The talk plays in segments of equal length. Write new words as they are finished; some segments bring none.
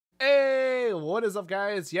what is up,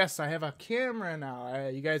 guys? Yes, I have a camera now.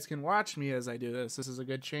 You guys can watch me as I do this. This is a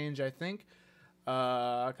good change, I think,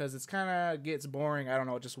 because it's kind of gets boring. I don't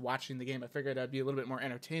know, just watching the game. I figured that'd be a little bit more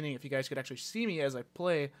entertaining if you guys could actually see me as I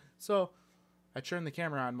play. So I turned the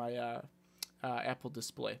camera on my Apple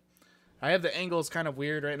display. I have the angles kind of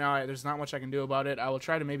weird right now. There's not much I can do about it. I will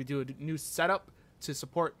try to maybe do a new setup to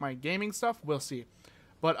support my gaming stuff. We'll see.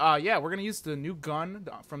 But yeah, we're gonna use the new gun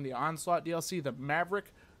from the Onslaught DLC, the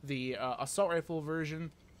Maverick, the assault rifle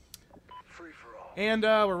version, and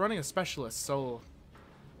we're running a specialist. So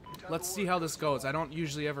let's see how this goes. I don't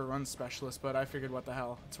usually ever run specialist, but I figured, what the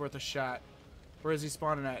hell, it's worth a shot. Where is he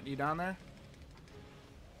spawning at? You down there?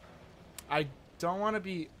 I don't want to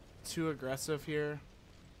be too aggressive here.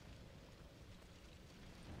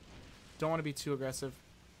 Don't want to be too aggressive.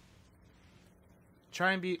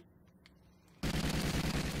 Try and be.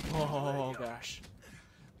 Oh gosh,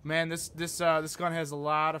 man, this gun has a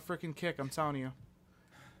lot of freaking kick. I'm telling you,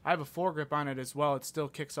 I have a foregrip on it as well. It still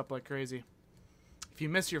kicks up like crazy. If you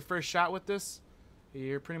miss your first shot with this,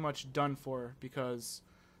 you're pretty much done for, because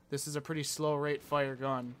this is a pretty slow rate fire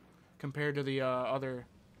gun compared to the other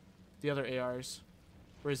ARs.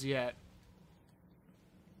 Where's he at?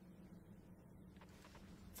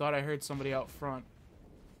 Thought I heard somebody out front.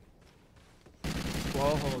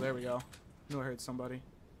 Whoa, there we go. Knew I heard somebody.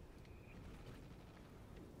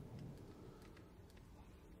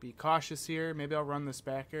 Be cautious here. Maybe I'll run this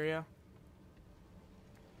back area.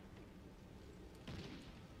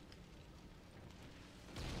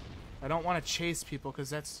 I don't want to chase people, because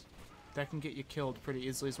that can get you killed pretty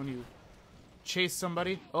easily, is when you chase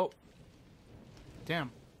somebody. Oh. Damn.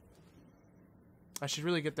 I should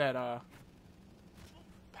really get that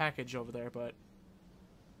package over there, but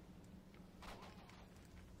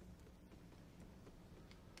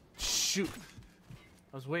shoot.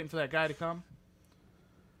 I was waiting for that guy to come.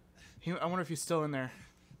 I wonder if he's still in there.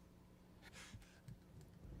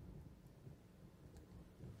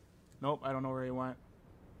 Nope, I don't know where he went.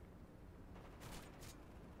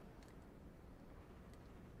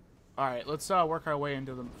 Alright, let's work our way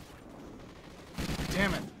into them.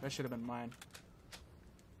 Damn it, that should have been mine.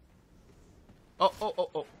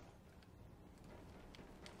 Oh.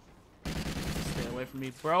 Stay away from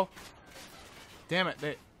me, bro. Damn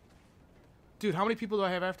it, Dude, how many people do I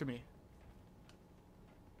have after me?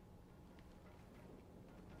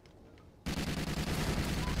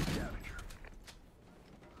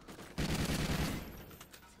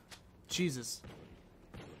 Jesus.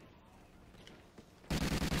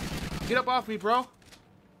 Get up off me, bro.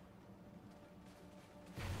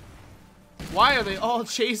 Why are they all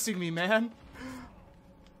chasing me, man?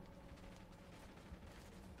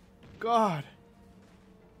 God.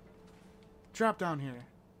 Drop down here.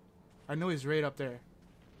 I know he's right up there.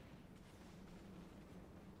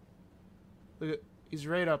 Look at, he's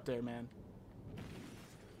right up there, man.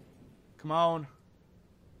 Come on.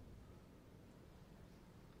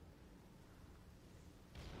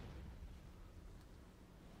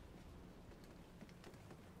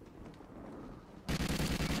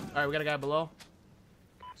 Alright, we got a guy below.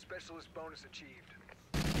 Specialist bonus achieved.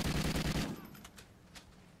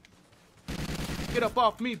 Get up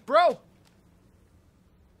off me, bro!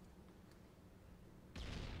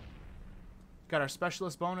 Got our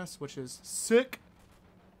specialist bonus, which is sick.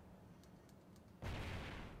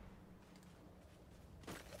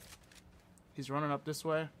 He's running up this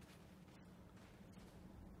way.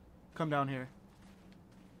 Come down here.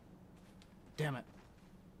 Damn it.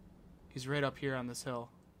 He's right up here on this hill.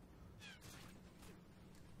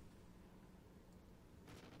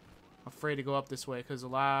 I'm afraid to go up this way because a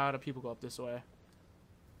lot of people go up this way.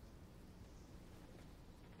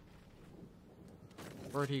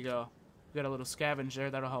 Where'd he go? We got a little scavenge there.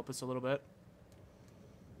 That'll help us a little bit.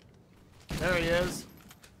 There he is.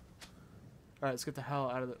 Alright, let's get the hell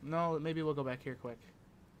out of the... No, maybe we'll go back here quick.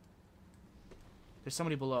 There's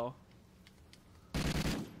somebody below. God,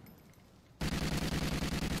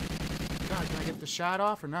 can I get the shot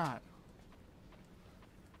off or not?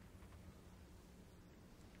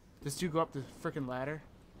 This dude go up the frickin' ladder?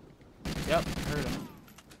 Yep, heard him.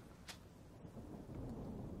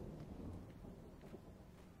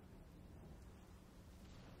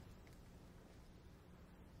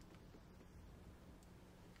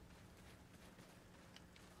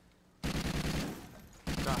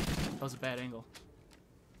 God, that was a bad angle.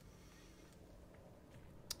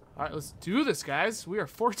 Alright, let's do this, guys. We are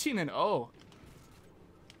 14-0.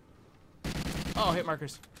 Oh, hit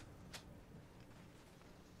markers.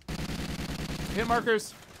 Hit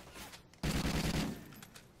markers.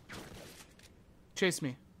 Chase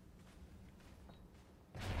me.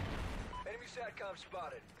 Enemy SATCOM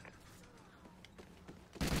spotted.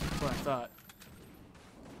 That's what I thought.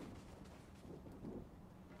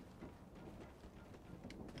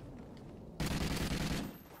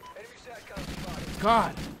 Enemy SATCOM spotted.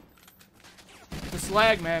 God. This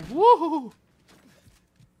lag, man. Woohoo!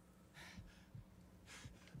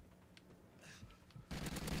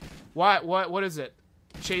 What is it?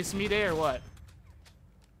 Chase me day or what?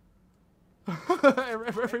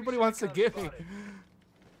 Everybody wants to get me.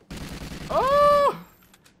 Oh!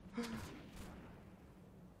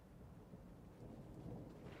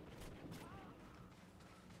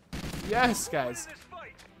 Yes, guys.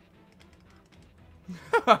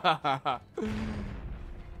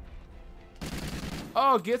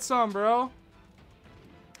 Oh, get some, bro.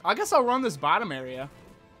 I guess I'll run this bottom area.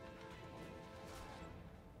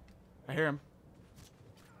 I hear him.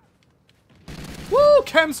 Woo!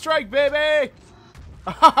 K.E.M strike, baby!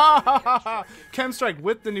 K.E.M strike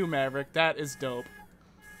with the new Maverick. That is dope.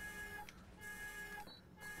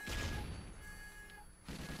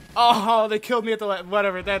 Oh, they killed me at the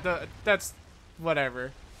whatever. That's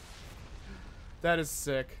whatever. That is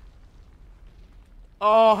sick.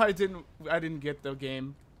 Oh, I didn't get the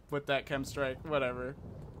game with that K.E.M strike. Whatever.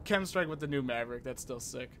 K.E.M strike with the new Maverick. That's still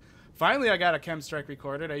sick. Finally, I got a K.E.M strike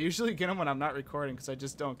recorded. I usually get them when I'm not recording because I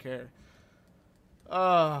just don't care. Oh,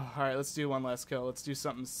 all right. Let's do one last kill. Let's do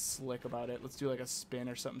something slick about it. Let's do like a spin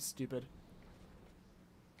or something stupid.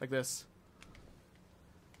 Like this.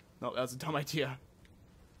 No, that was a dumb idea.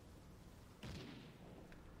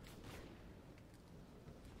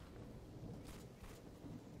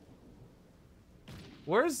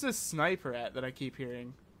 Where's this sniper at that I keep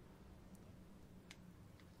hearing?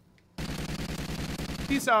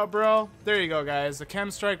 Peace out, bro. There you go, guys. The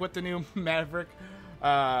K.E.M strike with the new Maverick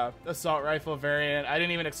assault rifle variant. I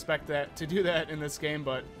didn't even expect that to do that in this game,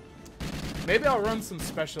 but maybe I'll run some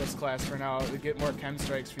specialist class for now to get more K.E.M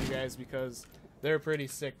strikes for you guys because they're pretty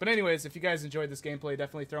sick. But anyways, if you guys enjoyed this gameplay,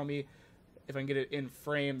 definitely throw me, if I can get it in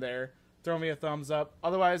frame there, throw me a thumbs up.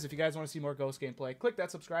 Otherwise, if you guys want to see more Ghost gameplay, click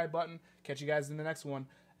that subscribe button. Catch you guys in the next one.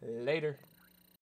 Later.